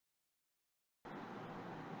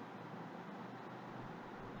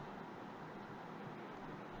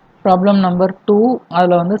Problem number 2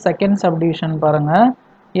 அதில் வந்து second subdivision பாருங்க.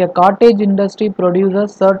 A cottage industry produces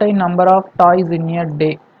certain number of toys in a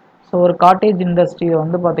day. So ஒரு cottage industry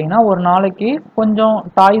வந்து பார்த்தீங்கன்னா ஒரு நாளைக்கு கொஞ்சம்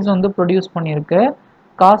டாய்ஸ் வந்து ப்ரொடியூஸ் பண்ணியிருக்கு.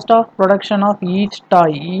 Cost of production of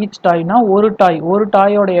each டாய்னா ஒரு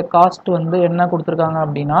டாயோடைய காஸ்ட் வந்து என்ன கொடுத்துருக்காங்க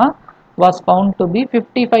அப்படின்னா was found to be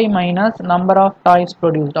 55 minus number of toys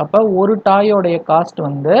produced. அப்போ ஒரு டாயோடைய காஸ்ட்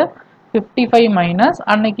வந்து 55 மைனஸ்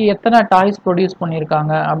அன்னைக்கு எத்தனை டாய்ஸ் ப்ரொடியூஸ்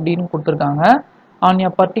பண்ணியிருக்காங்க அப்படின்னு கொடுத்துருக்காங்க. On a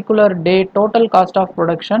particular day total cost of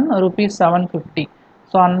production rupees 750.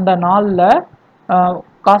 So அந்த நாளில்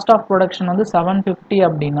காஸ்ட் ஆஃப் ப்ரொடக்ஷன் வந்து 750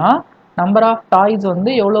 அப்படின்னா நம்பர் ஆஃப் டாய்ஸ்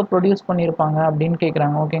வந்து எவ்வளோ ப்ரொடியூஸ் பண்ணியிருப்பாங்க அப்படின்னு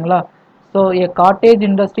கேட்குறாங்க. ஓகேங்களா? So a cottage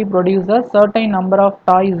industry producer certain number of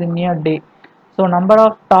toys in a day. So number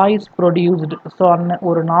of toys produced. So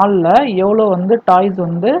ஒரு நாளில் எவ்வளோ வந்து டாய்ஸ்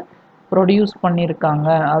வந்து ப்ரொடியூஸ் பண்ணியிருக்காங்க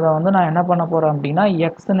அதை வந்து நான் என்ன பண்ண போகிறேன் அப்படின்னா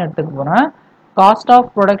எக்ஸ்ன்னு எடுத்துக்க போகிறேன். Cost of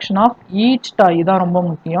production of each டாய் தான் ரொம்ப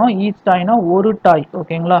முக்கியம். ஈச் டாய்னா ஒரு டாய்.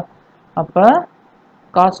 ஓகேங்களா? அப்போ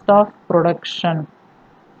cost of production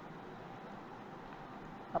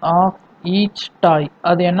of each டாய்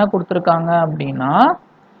அது என்ன கொடுத்துருக்காங்க அப்படின்னா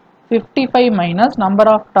 55 minus number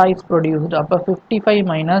of toys produced. அப்போ 55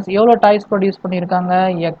 மைனஸ் எவ்வளோ டாய்ஸ் ப்ரொடியூஸ் பண்ணியிருக்காங்க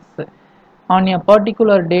X. on a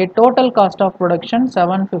particular day total cost of production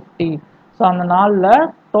 750. So அந்த நாளில்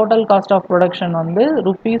டோட்டல் காஸ்ட் ஆஃப் ப்ரொடக்ஷன் வந்து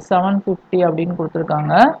ருபீஸ் 750 அப்படின்னு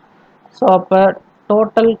கொடுத்துருக்காங்க. ஸோ அப்போ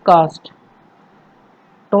டோட்டல்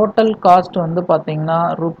காஸ்ட் வந்து பார்த்தீங்கன்னா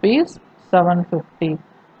ருபீஸ் 750.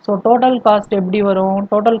 ஸோ டோட்டல் காஸ்ட் எப்படி வரும்?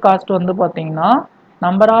 டோட்டல் காஸ்ட் வந்து பார்த்தீங்கன்னா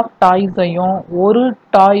நம்பர் ஆஃப் டாய்ஸையும் ஒரு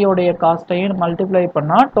டாயோடைய காஸ்ட்டையும் மல்டிப்ளை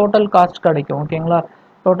பண்ணால் டோட்டல் காஸ்ட் கிடைக்கும். ஓகேங்களா?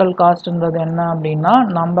 டோட்டல் காஸ்ட்ன்றது என்ன அப்படின்னா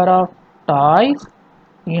number of toys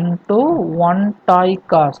into one toy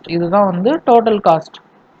cost. இதுதான் வந்து டோட்டல் காஸ்ட்.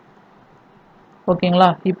 ஓகேங்களா?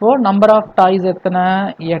 இப்போ நம்பர் ஆஃப் டாய்ஸ் எத்தனை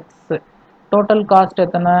எக்ஸ், டோட்டல் காஸ்ட்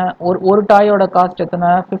எத்தனை ஒரு டாயோட காஸ்ட் எத்தனை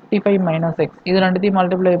 55 மைனஸ் எக்ஸ். இது ரெண்டுத்தையும்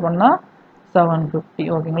மல்டிப்ளை பண்ணால் 750.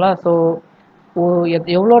 ஓகேங்களா? ஸோ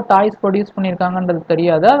எவ்வளோ டாய்ஸ் ப்ரொடியூஸ் பண்ணியிருக்காங்கன்றது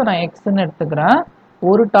தெரியாது, அதை நான் எக்ஸ்ன்னு எடுத்துக்கிறேன்.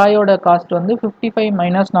 ஒரு டாயோட காஸ்ட் வந்து 55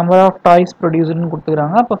 மைனஸ் நம்பர் ஆஃப் டாய்ஸ் ப்ரொடியூஸ்டுன்னு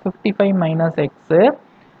கொடுத்துக்கிறாங்க. அப்போ 55 minus x.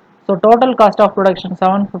 So total cost of production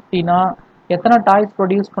 750னா எத்தனை டாய்ஸ்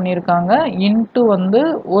ப்ரொடியூஸ் பண்ணியிருக்காங்க இன்ட்டு வந்து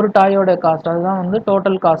ஒரு டாயோட காஸ்ட், அதுதான் வந்து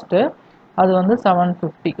டோட்டல் காஸ்ட்டு. அது வந்து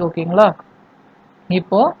 750. ஓகேங்களா?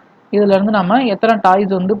 இப்போது இதிலேருந்து நம்ம எத்தனை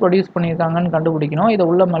டாய்ஸ் வந்து ப்ரொடியூஸ் பண்ணியிருக்காங்கன்னு கண்டுபிடிக்கணும். இதை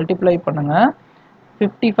உள்ள மல்டிப்ளை பண்ணுங்கள்.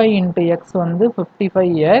 55 இன்ட்டு எக்ஸ் வந்து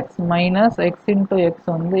 55x minus X into X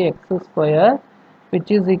வந்து X square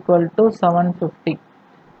which is equal to 750.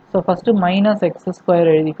 So first minus X square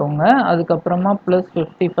எழுதிக்கோங்க. அதுக்கப்புறமா ப்ளஸ்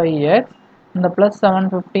 55x, இந்த ப்ளஸ்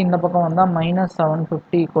 750 இந்த பக்கம் வந்தால் minus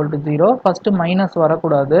 750 equal to 0. First minus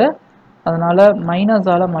வரக்கூடாது, அதனால்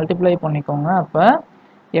மைனஸால் மல்டிப்ளை பண்ணிக்கோங்க. அப்போ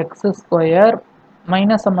எக்ஸ் ஸ்கொயர்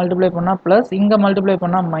மைனஸை மல்டிப்ளை பண்ணால் ப்ளஸ், இங்கே மல்டிப்ளை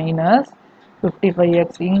பண்ணால் மைனஸ் 55x,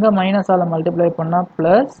 இங்கே மைனஸால் மல்டிப்ளை பண்ணால்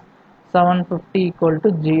ப்ளஸ் 750 ஈக்குவல் டு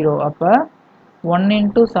 0. அப்போ 1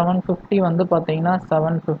 இன்ட்டு 750 வந்து பார்த்தீங்கன்னா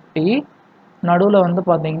 750, நடுவில் வந்து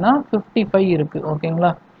பார்த்தீங்கன்னா 55 இருக்குது.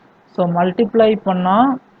 ஓகேங்களா? ஸோ மல்டிப்ளை பண்ணால்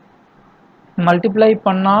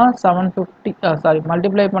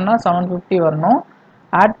 750 வரணும்.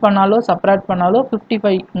 ஆட் பண்ணாலும் சப்ராக்ட் பண்ணாலும்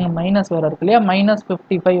 55 இங்கே மைனஸ் வர இருக்கு இல்லையா, மைனஸ்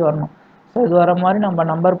 55 வரணும். ஸோ இது வர மாதிரி நம்ம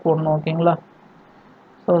நம்பர் போடணும். ஓகேங்களா?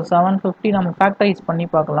 ஸோ 750 நம்ம ஃபேக்டரைஸ் பண்ணி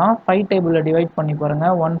பார்க்கலாம். 5 டேபிளில் டிவைட் பண்ணி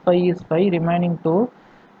பாருங்கள். 1 5 is 5, ரிமைனிங் 2,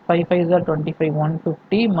 5 5s are 25,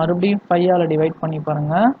 150. மறுபடியும் 5ஆல் டிவைட் பண்ணி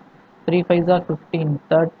பாருங்கள். 3 5s are 15,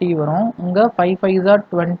 30 வரும். இங்கே 5 5s are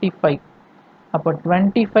 25. அப்போ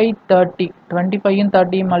 25 30, 25யும்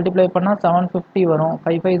 30யும் மல்டிப்ளை பண்ணால் 750 வரும்.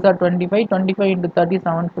 5 5s are 25, 25 into 30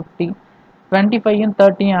 750. 25யும்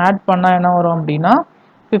 30யும் ஆட் பண்ணால் என்ன வரும் அப்படின்னா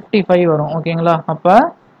 55 வரும். ஓகேங்களா? அப்போ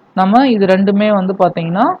நம்ம இது ரெண்டுமே வந்து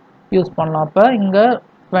பார்த்தீங்கன்னா யூஸ் பண்ணலாம். அப்போ இங்கே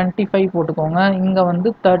 25 போட்டுக்கோங்க, இங்கே வந்து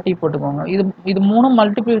 30 போட்டுக்கோங்க. இது மூணும்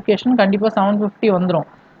மல்டிப்ளிகேஷன் கண்டிப்பாக 750 வந்துடும்.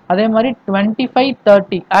 அதே மாதிரி 25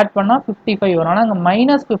 30 ஆட் பண்ணால் 55 வரும். ஆனால் இங்கே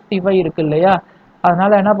மைனஸ் 55 இருக்குது இல்லையா,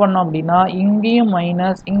 அதனால் என்ன பண்ணோம் அப்படின்னா இங்கேயும்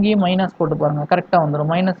மைனஸ் போட்டு பாருங்கள், கரெக்டாக வந்துடும்.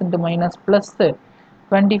 Minus into minus plus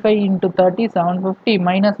 25 into 30 750,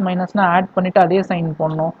 minus மைனஸ்னால் add பண்ணிவிட்டு அதே சைன்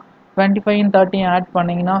போடணும். 25 30 ஆட்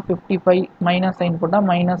பண்ணிங்கன்னா 55, மைனஸ் சைன் போட்டால்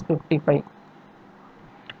மைனஸ் 55.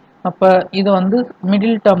 அப்போ இது வந்து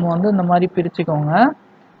மிடில் டேர்ம் வந்து இந்த மாதிரி பிரிச்சுக்கோங்க.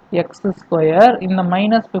 எக்ஸ் ஸ்கொயர் இந்த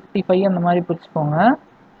மைனஸ் 55 அந்த மாதிரி பிரிச்சுக்கோங்க.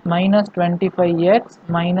 Minus 25x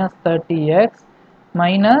minus 30x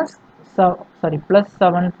minus plus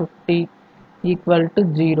 750 equal to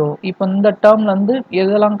 0. இப்போ இந்த டேர்ம்லேருந்து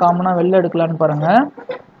எதெல்லாம் காமனாக வெளில எடுக்கலான்னு பாருங்கள்.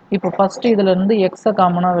 இப்போ ஃபஸ்ட்டு இதுலேருந்து எக்ஸை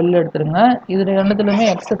காமனாக வெளில எடுத்துருங்க. இது ரெண்டுத்துலையுமே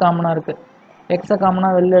எக்ஸு காமனாக இருக்குது. எக்ஸை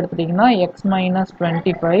காமனாக வெளில எடுத்துட்டிங்கன்னா எக்ஸ் மைனஸ்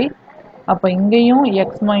 25. அப்போ இங்கேயும்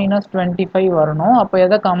எக்ஸ் மைனஸ் 25 வரணும். அப்போ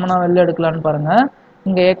எதை காமனாக வெளில எடுக்கலான்னு பாருங்கள்.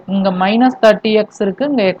 இங்கே மைனஸ் 30x இருக்குது,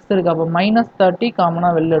 இங்கே எக்ஸ் இருக்குது. அப்போ மைனஸ் 30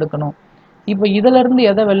 காமனாக வெளில எடுக்கணும். இப்போ இதிலேருந்து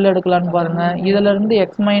எதை வெளில எடுக்கலான்னு பாருங்கள். இதிலேருந்து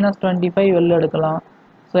எக்ஸ் மைனஸ் 25 வெளில எடுக்கலாம்.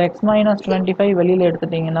 ஸோ எக்ஸ் மைனஸ் 25 வெளியில்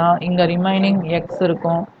எடுத்துட்டிங்கன்னா இங்கே ரிமைனிங் எக்ஸ்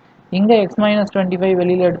இருக்கும். இங்கே எக்ஸ் மைனஸ் 25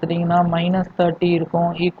 வெளியில் எடுத்துட்டிங்கன்னா மைனஸ் 30 இருக்கும்,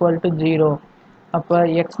 ஈக்குவல் டு 0. அப்போ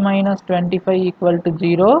X minus 25 equal to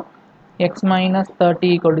 0, X minus 30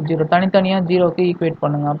 equal to 0. தனித்தனியாக ஜீரோக்கு ஈக்குவேட்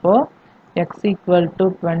பண்ணுங்கள். அப்போது எக்ஸ் ஈக்குவல் டு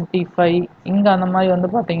 25, இங்கே அந்த மாதிரி வந்து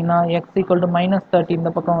பார்த்தீங்கன்னா எக்ஸ் ஈக்குவல் டு மைனஸ் 30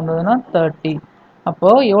 இந்த பக்கம் வந்ததுன்னா 30.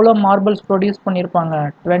 அப்போது எவ்வளோ மார்பிள்ஸ் ப்ரொடியூஸ் பண்ணியிருப்பாங்க?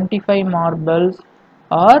 25 மார்பிள்ஸ்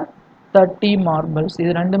ஆர் 30 மார்பிள்ஸ்.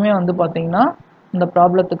 இது ரெண்டுமே வந்து பார்த்தீங்கன்னா இந்த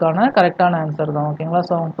ப்ராப்ளத்துக்கான கரெக்டான ஆன்சர் தான். ஓகேங்களா?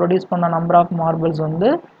 ஸோ அவங்க ப்ரொடியூஸ் பண்ண நம்பர் ஆஃப் மார்பிள்ஸ் வந்து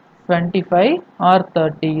 25 ஆர்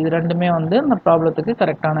 30. இது ரெண்டுமே வந்து இந்த ப்ராப்ளத்துக்கு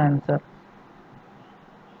கரெக்டான ஆன்சர்.